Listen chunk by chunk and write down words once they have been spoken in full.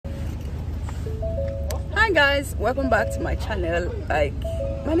Hi guys, welcome back to my channel. Like,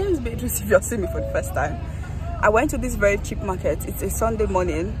 my name is Beatrice if you're seeing me for the first time. I went to this very cheap market. It's a Sunday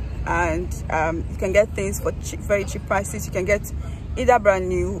morning, and you can get things for very cheap prices. You can get either brand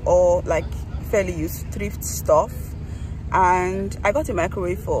new or like fairly used thrift stuff. And I got a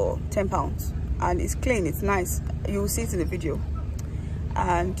microwave for £10, and it's clean, it's nice. You will see it in the video.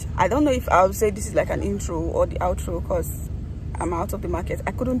 And I don't know if I'll say this is like an intro or the outro because I'm out of the market.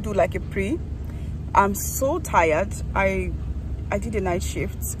 I couldn't do like a pre. I'm so tired. I did a night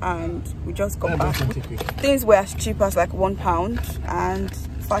shift and we just got back. Things were as cheap as like £1 and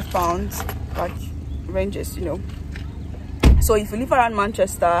 £5, like ranges, you know. So if you live around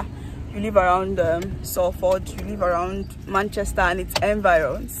Manchester, you live around Salford, you live around Manchester and its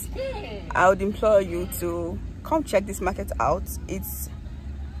environs, I would implore you to come check this market out. It's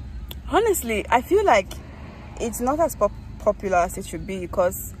honestly, I feel like it's not as popular as it should be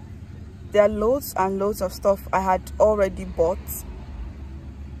because there are loads and loads of stuff I had already bought.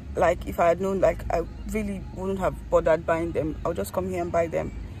 Like if I had known, like I really wouldn't have bothered buying them. I'll just come here and buy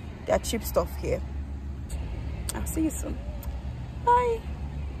them. They are cheap stuff here. I'll see you soon. Bye.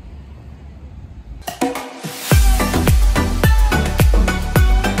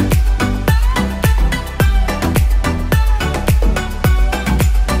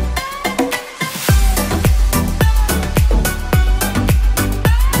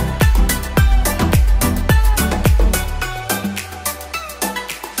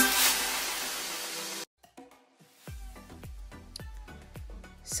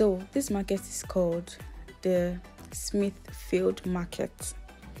 So this market is called the Smithfield Market.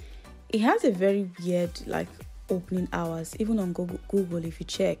 It has a very weird like opening hours. Even on Google, if you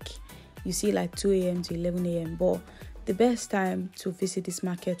check, you see like 2 a.m. to 11 a.m. But the best time to visit this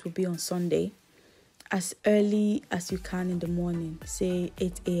market will be on Sunday, as early as you can in the morning, say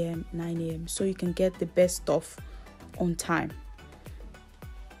 8 a.m., 9 a.m. so you can get the best stuff on time.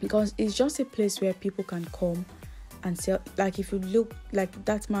 Because it's just a place where people can come and sell. Like if you look, like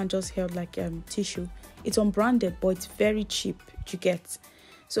that man just held like tissue. It's unbranded, but it's very cheap to get.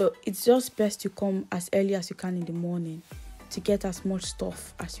 So it's just best to come as early as you can in the morning to get as much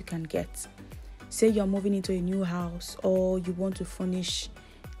stuff as you can get. Say you're moving into a new house or you want to furnish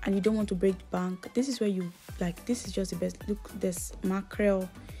and you don't want to break the bank. This is where you like. This is just the best. Look, there's mackerel,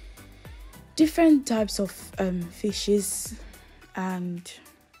 different types of fishes, and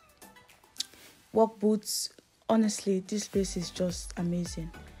work boots. Honestly, this place is just amazing,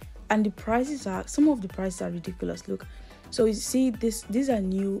 and the prices are, some of the prices are ridiculous. Look, so you see these are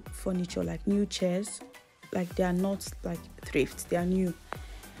new furniture, like new chairs, like they are not like thrift, they are new.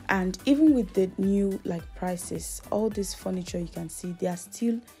 And even with the new like prices, all this furniture you can see, they are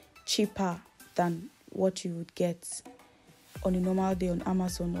still cheaper than what you would get on a normal day on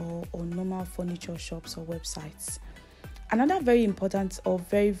Amazon or normal furniture shops or websites. Another very important or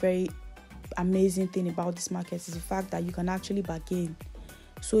very amazing thing about this market is the fact that you can actually bargain.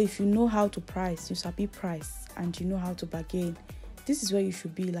 So if you know how to price, you sabi price, and you know how to bargain, this is where you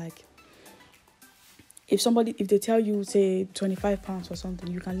should be. Like if they tell you say £25 or something,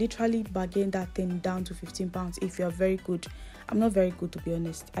 you can literally bargain that thing down to £15 if you are very good. I'm not very good, to be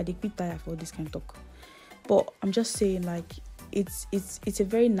honest. I did quit tire for this kind of talk, but I'm just saying, like it's a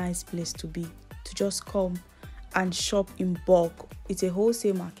very nice place to be, to just come and shop in bulk. It's a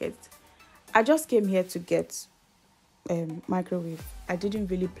wholesale market. I just came here to get microwave. I didn't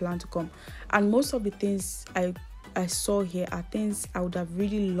really plan to come, and most of the things I saw here are things I would have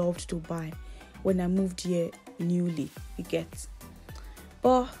really loved to buy when I moved here newly, you get.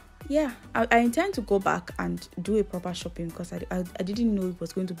 But yeah, I intend to go back and do a proper shopping because I didn't know it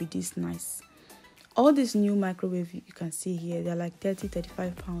was going to be this nice. All these new microwave you can see here, they're like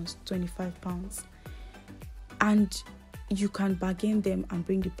 £35, £25, and you can bargain them and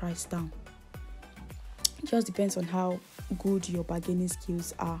bring the price down. It just depends on how good your bargaining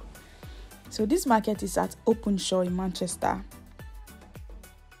skills are. So this market is at Openshaw in Manchester.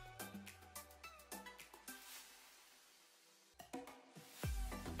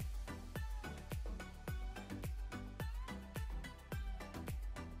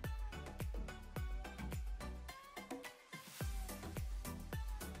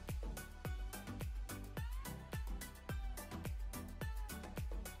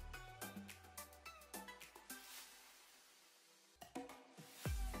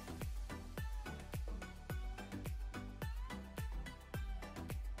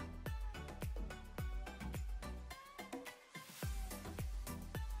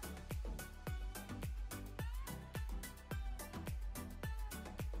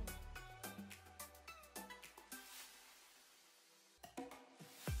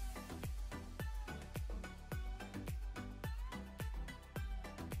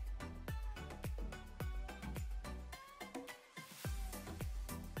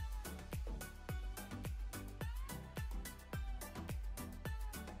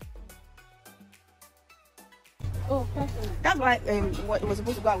 That's why what it was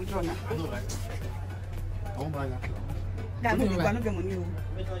supposed to go out with Rona. I know, right? I won't buy that. Yeah, no, I don't get money.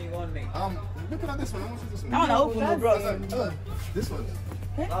 Which one you want, mate? Looking at this one. How much is this one? I want to open no bros. This one.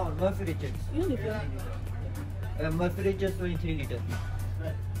 Oh, Murphy Richards. You know the Murphy Richards 23 liters.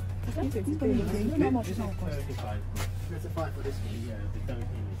 How much is it? 35 for this one. Yeah, the 17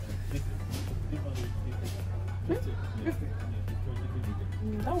 liters. This one.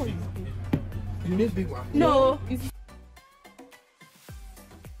 That one is big. You need big one. No.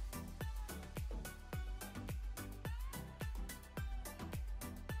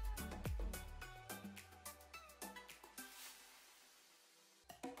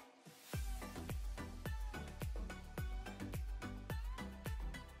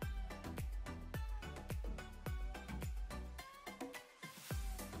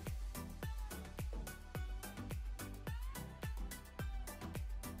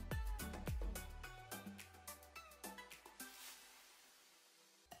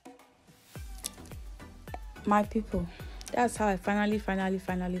 My people, that's how I finally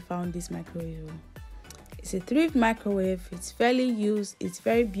found this microwave. It's a thrift microwave. It's fairly used. It's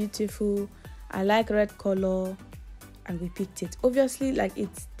very beautiful. I like red color, and we picked it. Obviously, like,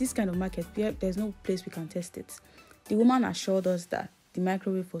 it's this kind of market, there's no place we can test it. The woman assured us that the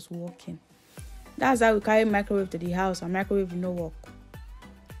microwave was working. That's how we carry microwave to the house, and microwave did not work.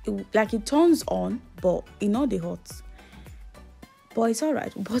 It turns on, but it not the hot. But it's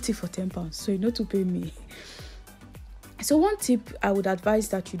alright. We bought it for £10, so you know to pay me. So one tip I would advise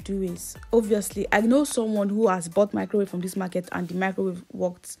that you do is, obviously, I know someone who has bought microwave from this market and the microwave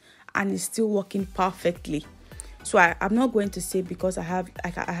worked and is still working perfectly. So I'm not going to say because I had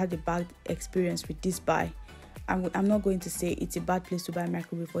a bad experience with this buy. I'm not going to say it's a bad place to buy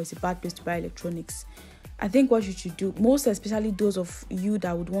microwave or it's a bad place to buy electronics. I think what you should do, most especially those of you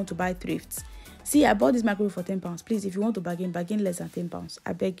that would want to buy thrifts. See, I bought this microwave for £10. Please, if you want to bargain less than £10.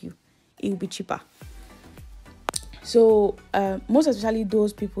 I beg you. It will be cheaper. So, most especially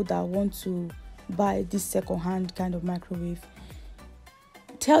those people that want to buy this second-hand kind of microwave,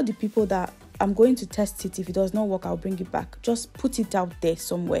 tell the people that I'm going to test it. If it does not work, I'll bring it back. Just put it out there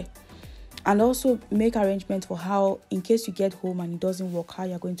somewhere. And also make arrangements for how, in case you get home and it doesn't work, how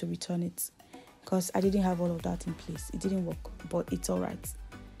you're going to return it. Because I didn't have all of that in place. It didn't work, but it's all right.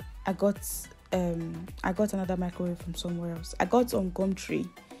 I got another microwave from somewhere else. I got on Gumtree.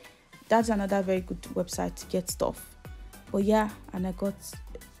 That's another very good website to get stuff. But yeah, and I got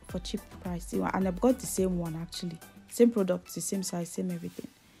for cheap price. And I've got the same one actually. Same product, the same size, same everything.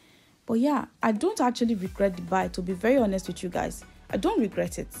 But yeah, I don't actually regret the buy, to be very honest with you guys. I don't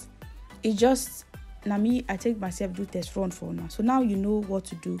regret it. It just, now me, I take myself do test run for now. So now you know what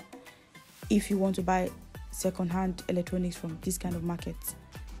to do if you want to buy second-hand electronics from this kind of market.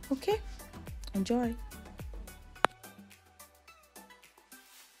 Okay, enjoy.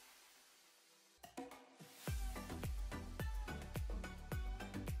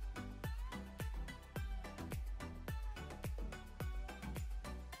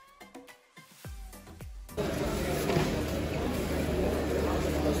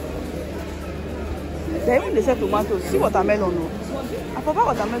 They even they sell tomatoes. See watermelon. Oh. I forgot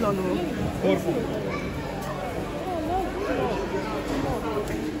watermelon. Oh.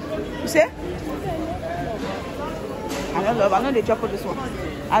 You say? I know they chop this one.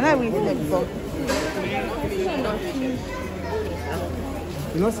 I know we did them before.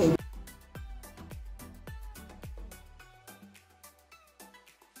 You know, say.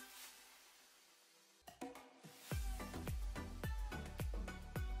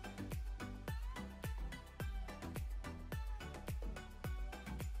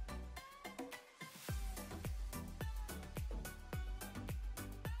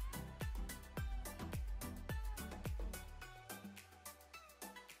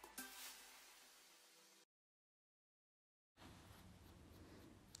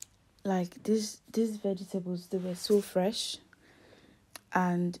 Like these vegetables, they were so fresh.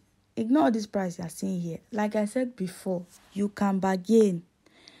 And ignore this price you're seeing here. Like I said before, you can bargain.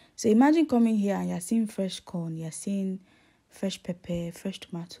 So imagine coming here and you're seeing fresh corn, you're seeing fresh pepper, fresh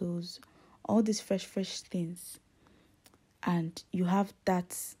tomatoes, all these fresh things. And you have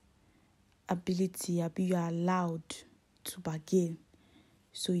that ability, you are allowed to bargain.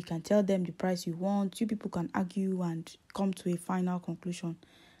 So you can tell them the price you want. You people can argue and come to a final conclusion.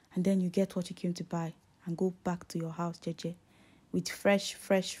 And then you get what you came to buy and go back to your house, Jeje, with fresh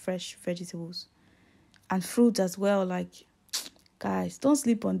vegetables and fruits as well. Like, guys, don't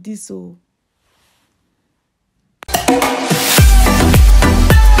sleep on this. So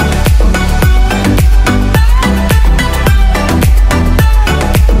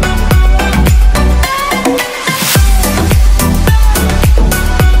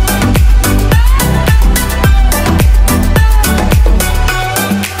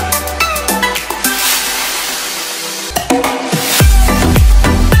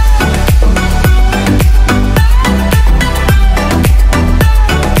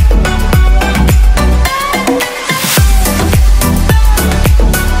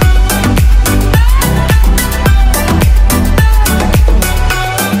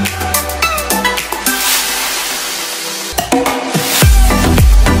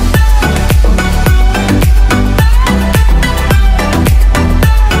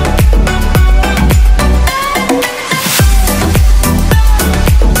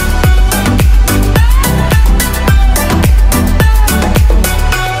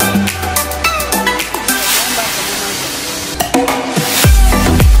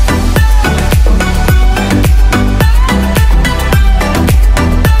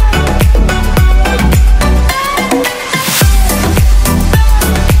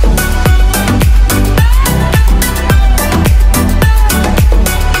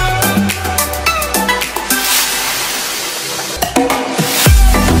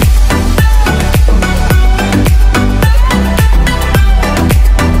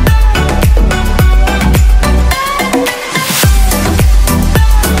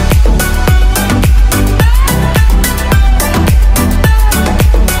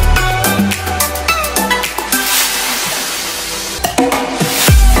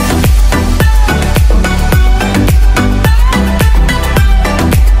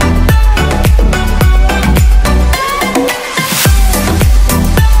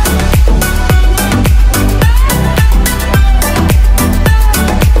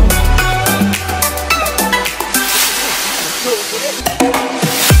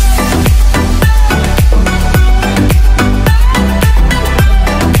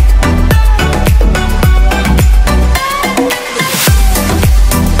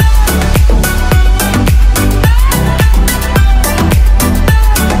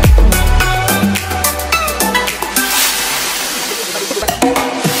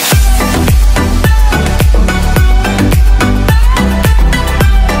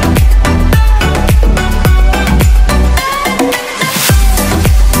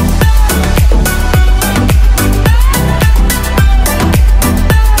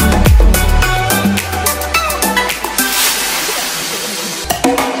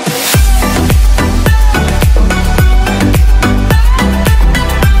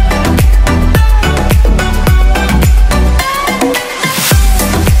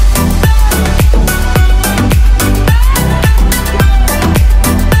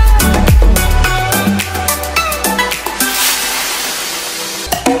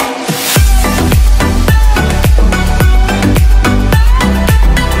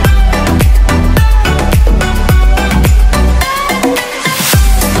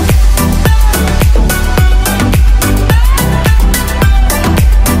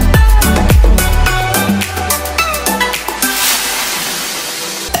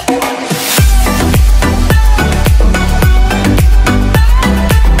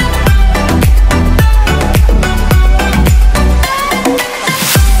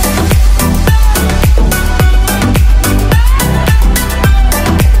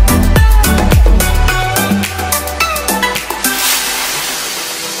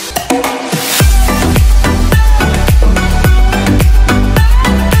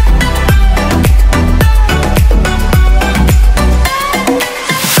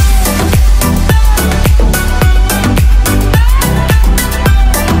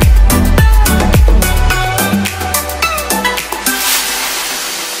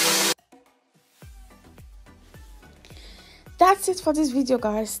That's it for this video,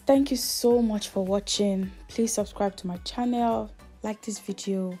 guys. Thank you so much for watching. Please subscribe to my channel, like this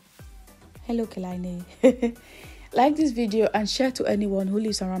video. Hello Kelaine. Like this video and share to anyone who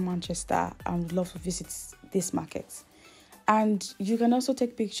lives around Manchester and would love to visit this market. And you can also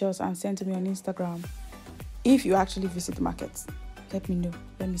take pictures and send to me on Instagram if you actually visit the market. Let me know.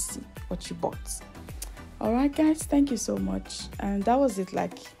 Let me see what you bought. All right, guys, thank you so much. And that was it.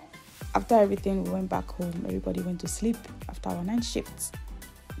 Like, after everything, we went back home. Everybody went to sleep after our 9 shifts.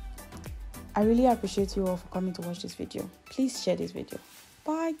 I really appreciate you all for coming to watch this video. Please share this video.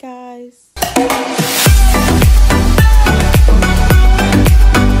 Bye, guys.